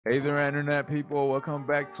Hey there, internet people. Welcome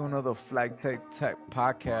back to another Flag Tech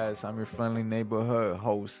podcast. I'm your friendly neighborhood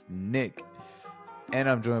host, Nick. And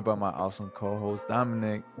I'm joined by my awesome co host,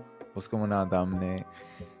 Dominic. What's going on, Dominic?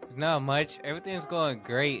 Not much. Everything's going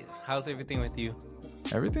great. How's everything with you?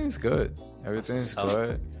 Everything's good. Everything's what's up.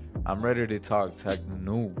 good. I'm ready to talk tech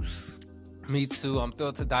news. Me too. I'm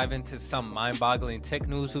thrilled to dive into some mind-boggling tech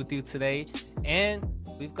news with you today. And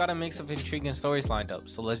we've got a mix of intriguing stories lined up.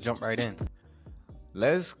 So let's jump right in.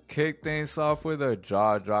 Let's kick things off with a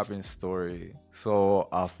jaw-dropping story. So,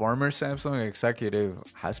 a former Samsung executive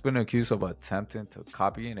has been accused of attempting to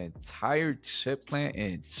copy an entire chip plant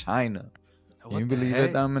in China. Can you believe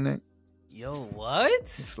it, Dominic? Yo, what?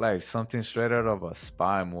 It's like something straight out of a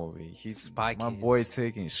spy movie. My boy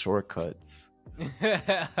taking shortcuts.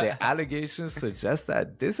 The allegations suggest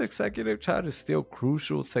that this executive tried to steal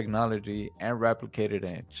crucial technology and replicate it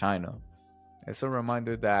in China. It's a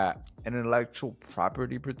reminder that intellectual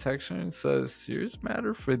property protection is a serious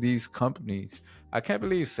matter for these companies. I can't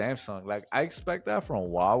believe Samsung. Like, I expect that from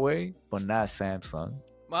Huawei, but not Samsung.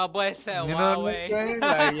 My boy said You know Huawei. what I'm saying?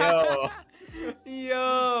 Like,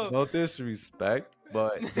 yo. No disrespect,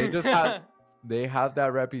 but they have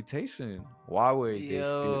that reputation.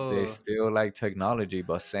 Huawei, they still like technology,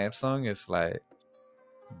 but Samsung is like,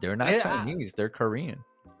 they're not Chinese, they're Korean.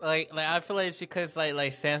 Like I feel like it's because like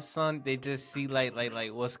Samsung, they just see like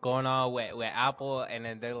what's going on with Apple, and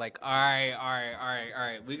then they're like, all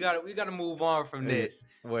right, we gotta move on from this.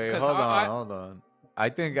 Wait, hold on. I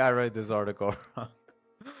think I read this article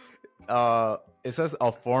wrong. It says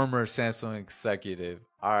a former Samsung executive.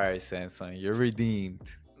 All right, Samsung, you're redeemed.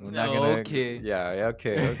 We're not gonna. Okay. Yeah.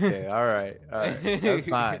 Okay. All right.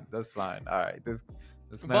 That's fine. All right. This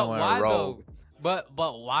man went rogue. But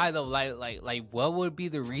why though? Like, what would be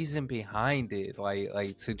the reason behind it?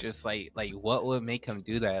 Like to just like what would make him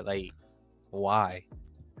do that? Like, why?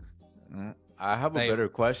 I have a better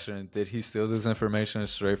question. Did he steal this information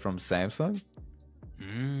straight from Samsung?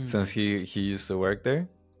 Since he used to work there.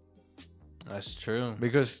 That's true.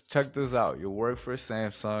 Because check this out. You work for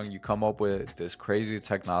Samsung. You come up with this crazy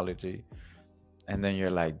technology. And then you're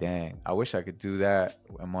like, dang, I wish I could do that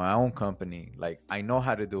in my own company. Like, I know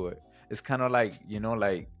how to do it. It's kind of like,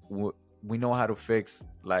 like we know how to fix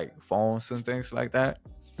like phones and things like that.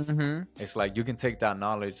 Mm-hmm. It's like you can take that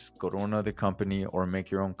knowledge, go to another company or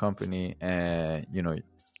make your own company, and you're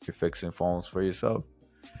fixing phones for yourself.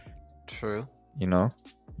 True. I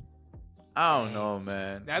don't know,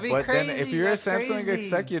 man. That'd be but crazy. Then if you're That's a Samsung crazy.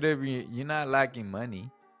 executive, you're not lacking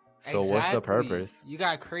money. So exactly. What's the purpose? You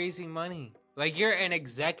got crazy money. Like, you're an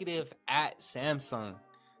executive at Samsung.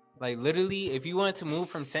 Like, literally, if you wanted to move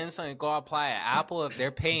from Samsung and go apply at Apple, if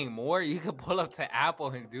they're paying more, you could pull up to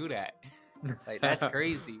Apple and do that. Like, that's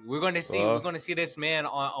crazy. We're gonna see this man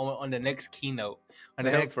on the next keynote, on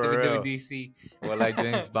the next WWDC. Well, like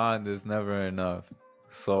James Bond is never enough.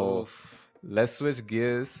 So let's switch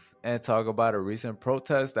gears and talk about a recent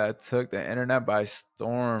protest that took the internet by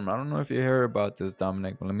storm. I don't know if you heard about this,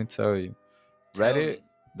 Dominic, but let me tell you. Reddit,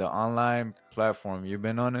 the online platform, you've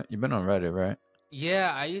been on it? You've been on Reddit, right?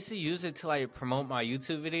 Yeah, I used to use it to like promote my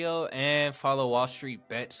YouTube video and follow Wall Street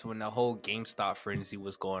Bets when the whole GameStop frenzy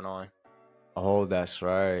was going on. Oh, that's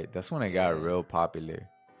right. That's when it got real popular.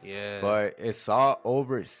 Yeah. But it saw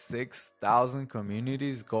over 6,000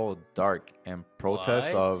 communities go dark in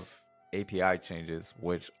protest of API changes,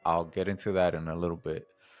 which I'll get into that in a little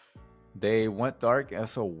bit. They went dark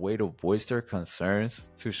as a way to voice their concerns,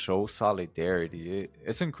 to show solidarity.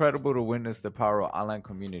 It's incredible to witness the power of online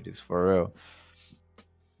communities, for real.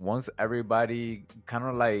 Once everybody kind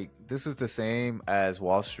of like, this is the same as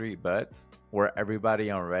Wall Street Bets, where everybody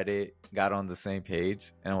on Reddit got on the same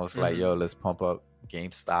page and was like, yo, let's pump up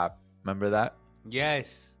GameStop. Remember that?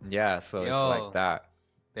 Yes. Yeah, so it's like that.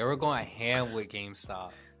 They were going ham with GameStop.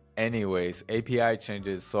 Anyways, API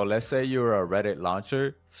changes. So let's say you're a Reddit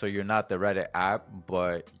launcher. So you're not the Reddit app,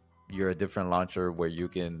 but you're a different launcher where you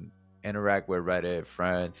can interact with Reddit,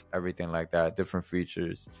 friends, everything like that, different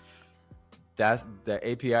features. That's the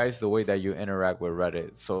API is the way that you interact with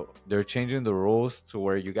Reddit. So they're changing the rules to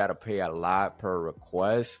where you got to pay a lot per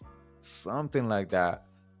request, something like that.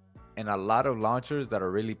 And a lot of launchers that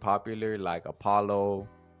are really popular, like Apollo,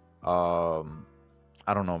 I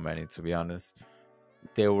don't know many, to be honest,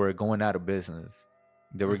 they were going out of business.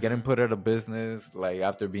 They were getting put out of business, like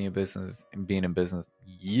after being in business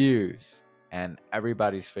years, and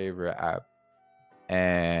everybody's favorite app.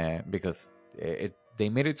 And because they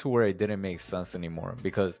made it to where it didn't make sense anymore.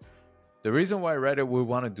 Because the reason why Reddit would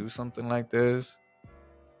want to do something like this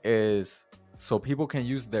is so people can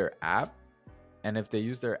use their app And if they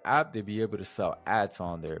use their app, they'd be able to sell ads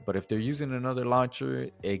on there. But if they're using another launcher,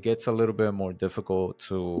 it gets a little bit more difficult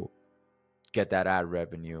to get that ad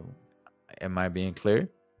revenue. Am I being clear?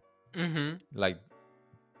 Like,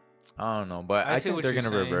 I don't know, but I I see think what they're you're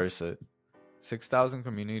gonna saying. reverse it. 6,000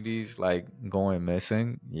 communities like going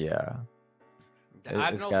missing. Yeah,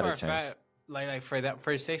 I it's know got for to a change. fact, like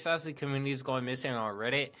for 6,000 communities going missing on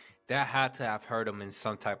Reddit, that had to have hurt them in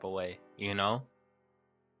some type of way, you know?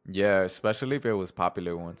 Yeah, especially if it was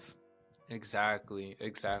popular ones. Exactly,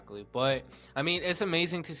 exactly. But I mean, it's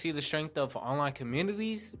amazing to see the strength of online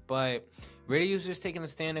communities, but Reddit users taking a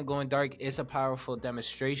stand and going dark is a powerful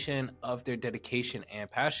demonstration of their dedication and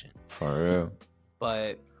passion. For real.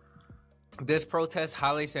 But this protest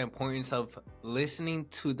highlights the importance of listening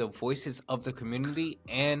to the voices of the community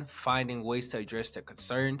and finding ways to address their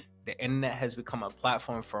concerns. The internet has become a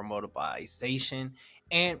platform for mobilization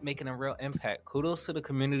and making a real impact. Kudos to the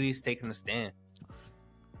communities taking a stand.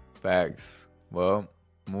 Facts. Well,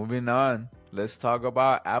 moving on. Let's talk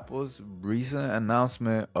about Apple's recent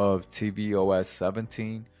announcement of tvOS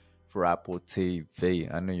 17 for Apple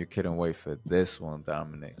TV. I know you couldn't wait for this one,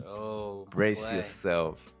 Dominic. Oh, Brace boy.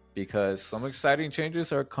 yourself because some exciting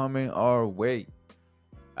changes are coming our way.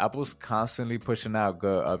 Apple's constantly pushing out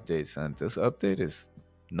good updates, and this update is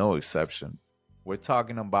no exception. We're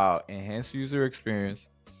talking about enhanced user experience,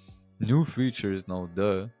 new features, no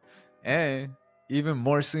duh, and even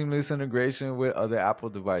more seamless integration with other Apple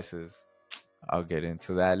devices. I'll get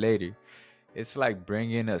into that later. It's like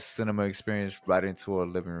bringing a cinema experience right into our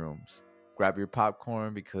living rooms. Grab your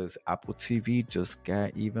popcorn because Apple TV just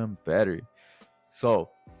got even better. So,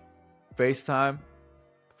 FaceTime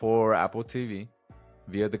for Apple TV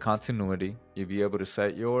via the continuity. You'll be able to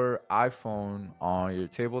set your iPhone on your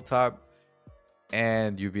tabletop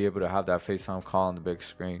and you'll be able to have that FaceTime call on the big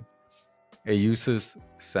screen. It uses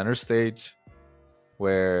center stage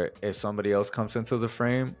where if somebody else comes into the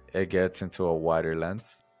frame, it gets into a wider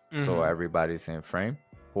lens. So everybody's in frame.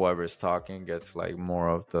 Whoever's talking gets like more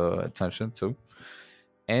of the attention too.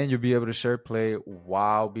 And you'll be able to share play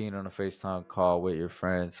while being on a FaceTime call with your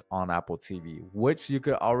friends on Apple TV, which you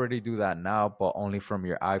could already do that now, but only from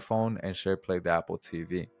your iPhone and share play the Apple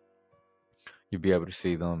TV. You'll be able to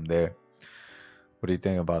see them there. What do you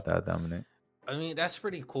think about that, Dominic? I mean, that's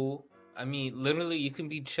pretty cool. I mean, literally, you can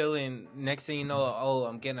be chilling. Next thing you know, oh,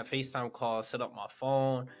 I'm getting a FaceTime call, set up my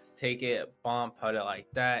phone, take it, bomb, put it like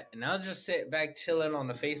that. And I'll just sit back chilling on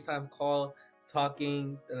the FaceTime call,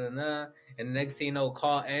 talking, da-da-da, and the next thing you know,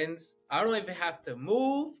 call ends. I don't even have to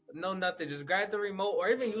move, no nothing. Just grab the remote or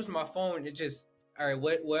even use my phone and just, all right,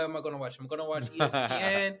 what am I going to watch? I'm going to watch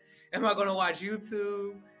ESPN. Am I going to watch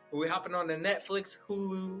YouTube? Are we hopping on the Netflix,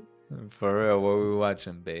 Hulu? For real, what we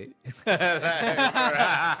watching, babe?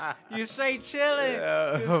 You straight chilling.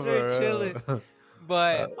 Yeah, You straight chilling. real.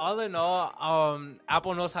 But all in all,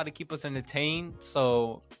 Apple knows how to keep us entertained.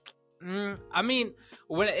 So, I mean,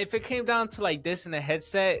 if it came down to like this in a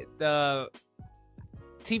headset, the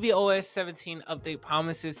tvOS 17 update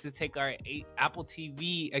promises to take our Apple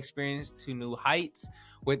TV experience to new heights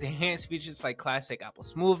with enhanced features like classic Apple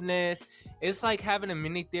smoothness. It's like having a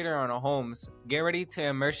mini theater on our homes. Get ready to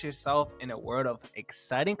immerse yourself in a world of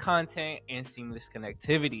exciting content and seamless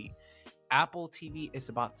connectivity. Apple TV is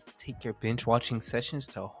about to take your binge watching sessions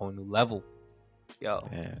to a whole new level. Yo,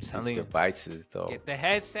 Man, telling these you, devices though. get the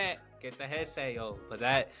headset, yo. But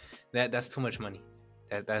that's too much money.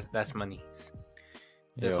 That's money.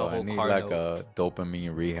 There's Yo, a whole I need car like note. a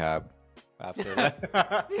dopamine rehab after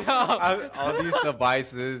that. Yo. All these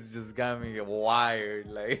devices just got me wired.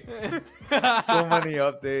 Like, so many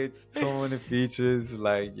updates, so many features.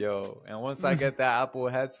 Like, yo, and once I get that Apple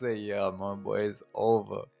headset, yeah, my boy, it's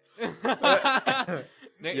over.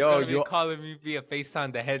 Next Yo, time they you calling me via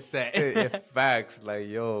FaceTime the headset. facts. Like,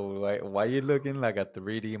 yo, like, why you looking like a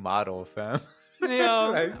 3D model, fam?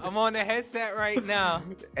 Yo, Like, I'm on the headset right now.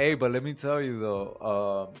 hey, but let me tell you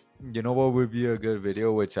though, you know what would be a good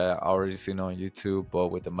video, which I already seen on YouTube, but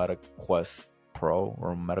with the Meta Quest Pro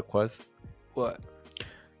or Meta Quest, What?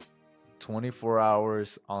 24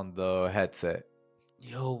 hours on the headset.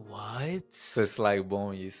 Yo, what? So it's like,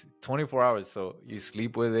 boom, 24 hours. So you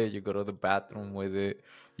sleep with it, you go to the bathroom with it,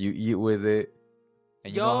 you eat with it,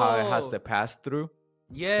 and you know how it has Yo. to pass through,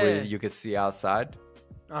 Yeah. where you could see outside,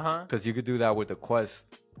 Uh-huh. because you could do that with the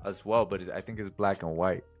Quest as well, but I think it's black and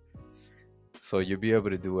white. So you'll be able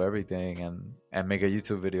to do everything and make a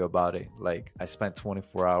YouTube video about it. Like, I spent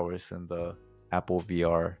 24 hours in the Apple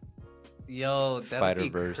VR. Yo, that'd be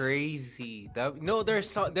Spider-Verse. crazy.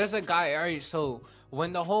 There's a guy. All right, so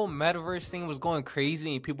when the whole metaverse thing was going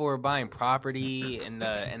crazy and people were buying property in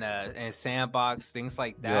sandbox, things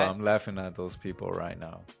like Yo, that, I'm laughing at those people right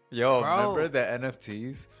now. Yo, bro. remember the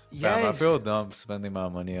NFTs? Fam, I Yes, feel dumb spending my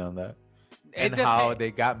money on that. it And how depends.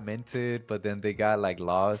 they got minted, but then they got like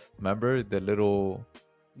lost. Remember the little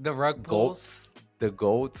The rug pulls. goats, the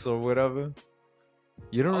goats or whatever?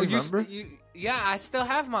 You don't Oh, remember? yeah, I still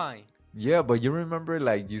have mine. Yeah, but you remember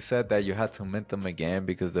like you said that you had to mint them again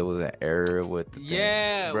because there was an error with the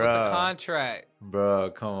Yeah, thing. with the Bruh, contract.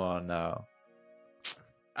 bruh, come on now.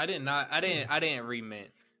 I didn't remint.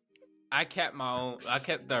 I kept my own. I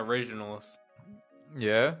kept the originals.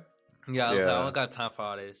 Yeah? Yeah, I was like, I Yeah. don't got time for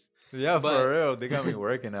all this. Yeah, But- for real. They got me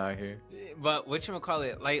working out here. But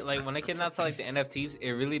whatchamacallit, like when it came down to like the NFTs,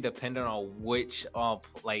 it really depended on which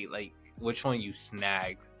like which one you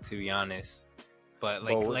snagged, to be honest. But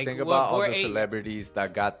like think what about all Bored the Ape- celebrities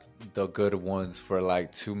that got the good ones for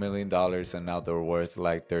like $2 million and now they're worth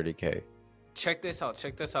like 30K. Check this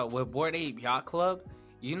out. With Bored Ape Yacht Club,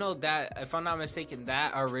 you know that, if I'm not mistaken,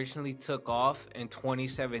 that originally took off in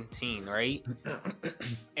 2017, right?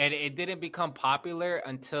 And it didn't become popular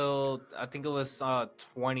until I think it was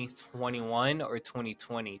 2021 or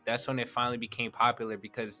 2020. That's when it finally became popular,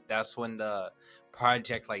 because that's when the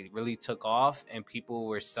project like really took off and people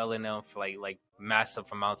were selling them for like massive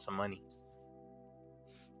amounts of money.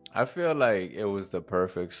 I feel like it was the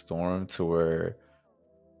perfect storm to where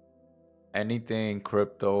anything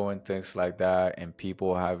crypto and things like that, and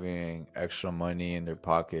people having extra money in their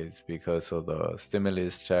pockets because of the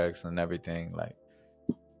stimulus checks and everything, like,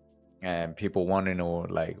 and people wanting to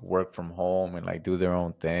like work from home and like do their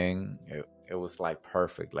own thing. It was like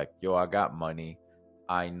perfect. Like, yo, I got money.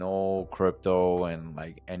 I know crypto and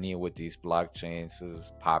like any with these blockchains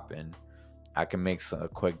is popping. I can make a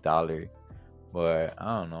quick dollar. But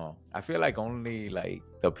I don't know. I feel like only like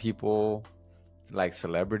the people, like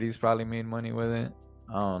celebrities, probably made money with it.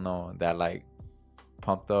 I don't know, that like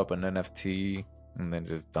pumped up an NFT and then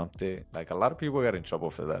just dumped it. Like a lot of people got in trouble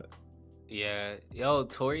for that. Yeah, yo,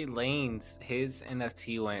 Tory Lanez, his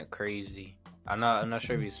NFT went crazy. I'm not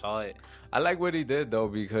sure if you saw it. I like what he did though,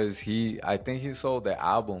 because I think he sold the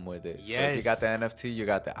album with it. So if you got the Yes. NFT, you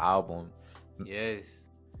got the album, Yes.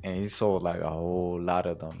 and he sold like a whole lot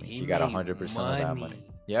of them. He got made 100% of that money. money.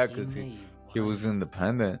 Yeah, because made he was money.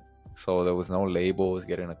 independent, so there was no labels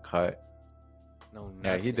getting a cut. No,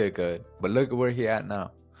 Yeah, he nothing. did good. But look at where he at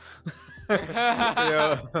now.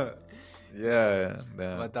 Yeah, yeah. My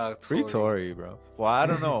Damn. dog Free Tory. Tory, bro. Well, I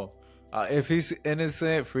don't know. If he's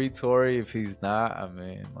innocent, free Tory. If he's not, I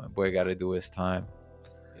mean, my boy got to do his time.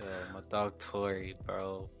 Yo, my dog Tory,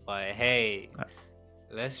 bro. But hey,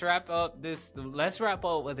 let's wrap up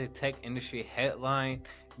with a tech industry headline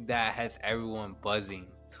that has everyone buzzing.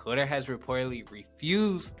 Twitter has reportedly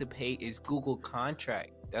refused to pay its Google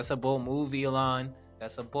contract. That's a bold move, Elon.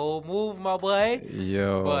 That's a bold move, my boy.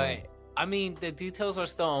 Yo. But I mean, the details are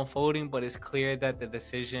still unfolding, but it's clear that the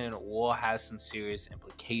decision will have some serious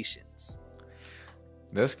implications.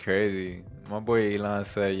 That's crazy. My boy Elon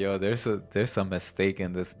said, "Yo, there's a mistake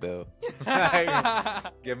in this bill.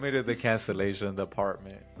 Get me to the cancellation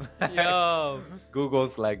department." Yo,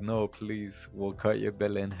 Google's like, "No, please, we'll cut your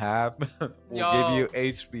bill in half. We'll Yo. give you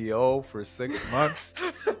HBO for 6 months."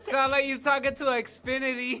 sound like you talking to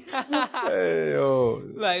Xfinity. Hey, yo.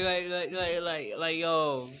 like,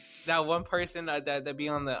 yo, that one person that be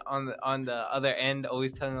on the other end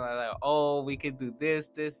always telling me like, oh, we could do this.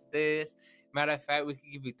 Matter of fact, we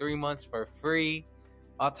could give you 3 months for free.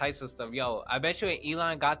 All types of stuff. Yo, I bet you when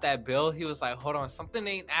Elon got that bill, he was like, hold on, something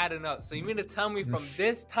ain't adding up. So you mean to tell me from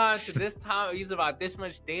this time to this time, I use about this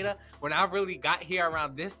much data when I really got here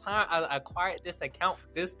around this time, I acquired this account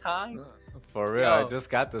this time? For real, I Yo. just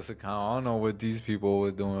got this account. I don't know what these people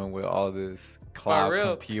were doing with all this cloud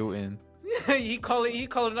real. computing. he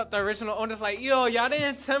calling up the original owners like, yo, y'all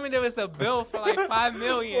didn't tell me there was a bill for like 5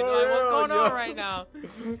 million. Like, what's going on right now?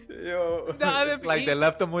 Yo, The other- it's like they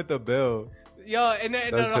left them with the bill. Yo, and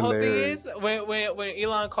then That's the whole hilarious. thing is when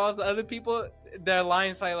Elon calls the other people, their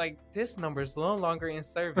lines like this number's no longer in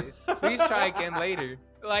service. Please try again later.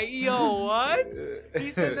 Like, yo, what?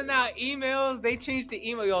 He's sending out emails. They changed the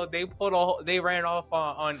email. Yo, they ran off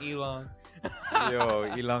on Elon. Yo,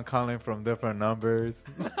 Elon calling from different numbers.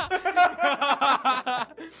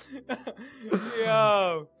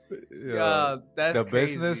 Yo, Yeah, that's the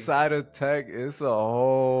crazy. business side of tech is a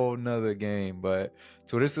whole nother game. But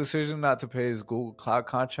Twitter's decision not to pay his Google Cloud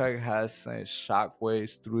contract has sent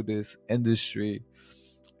shockwaves through this industry.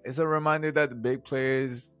 It's a reminder that the big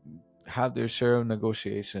players have their share of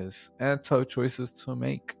negotiations and tough choices to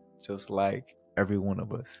make. just like every one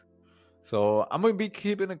of us. So I'm gonna be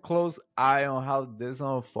keeping a close eye on how this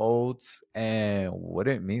unfolds and what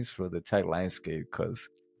it means for the tech landscape. Cause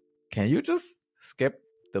can you just skip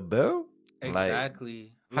the bill? Like,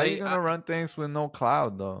 Exactly. how you Like gonna run things with no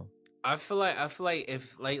cloud though? I feel like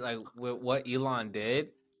if like with what Elon did,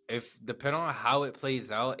 if depending on how it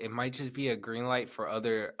plays out, it might just be a green light for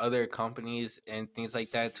other companies and things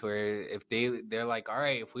like that. To where if they're like, all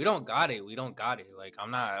right, if we don't got it, we don't got it. Like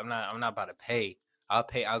I'm not about to pay. I'll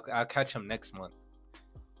pay. I'll catch him next month.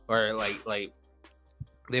 Or like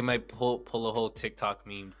they might pull a whole TikTok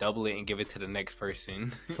meme, double it, and give it to the next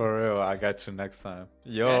person. For real, I got you next time.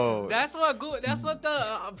 Yo, That's what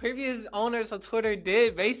the previous owners of Twitter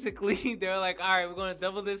did. Basically, they were like, "All right, we're going to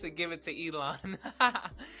double this and give it to Elon."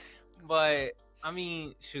 But I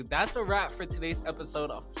mean, shoot, that's a wrap for today's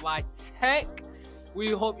episode of Fly Tech.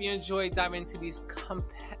 We hope you enjoyed diving into these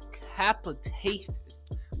complications.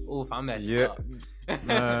 Oof, I messed up.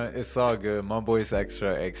 It's all good. My boy's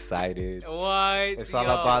extra excited. What? It's all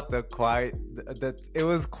about it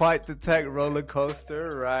was quite the tech roller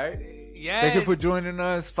coaster, right? Yes. Thank you for joining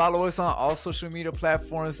us. Follow us on all social media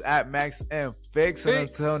platforms at Max and Fix. And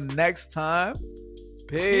until next time,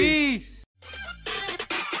 peace.